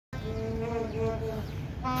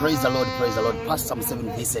Praise the Lord, praise the Lord. Pastor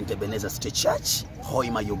Museveni Vincent Ebenezer State Church,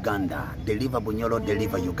 Hoima, Uganda. Deliver Bunyolo,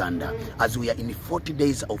 deliver Uganda. As we are in 40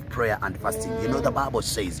 days of prayer and fasting. You know, the Bible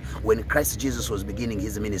says when Christ Jesus was beginning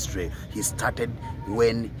his ministry, he started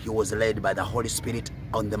when he was led by the Holy Spirit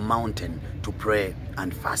on the mountain to pray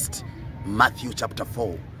and fast. Matthew chapter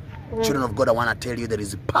 4. Children of God, I want to tell you there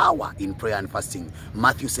is power in prayer and fasting.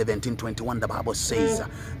 Matthew 17:21, the Bible says,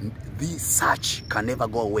 this search can never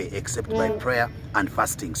go away except by prayer and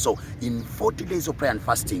fasting. So in 40 days of prayer and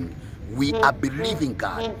fasting, we are believing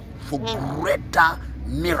God for greater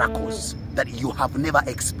miracles that you have never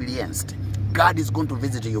experienced. God is going to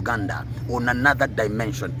visit Uganda on another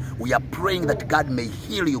dimension. We are praying that God may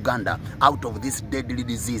heal Uganda out of this deadly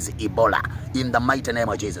disease, Ebola, in the mighty name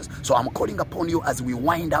of Jesus. So I'm calling upon you as we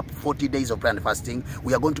wind up 40 days of prayer and fasting.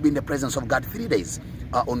 We are going to be in the presence of God 3 days,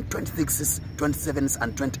 on 26th, 27th,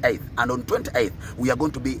 and 28th. And on 28th, we are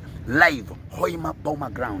going to be live, Hoima Boma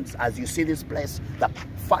grounds. As you see this place, the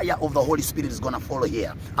fire of the Holy Spirit is going to follow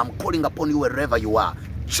here. I'm calling upon you wherever you are.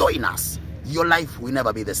 Join us. Your life will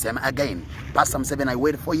never be the same again. Pastor Museveni, I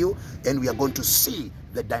wait for you, and we are going to see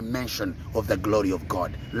the dimension of the glory of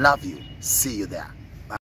God. Love you. See you there.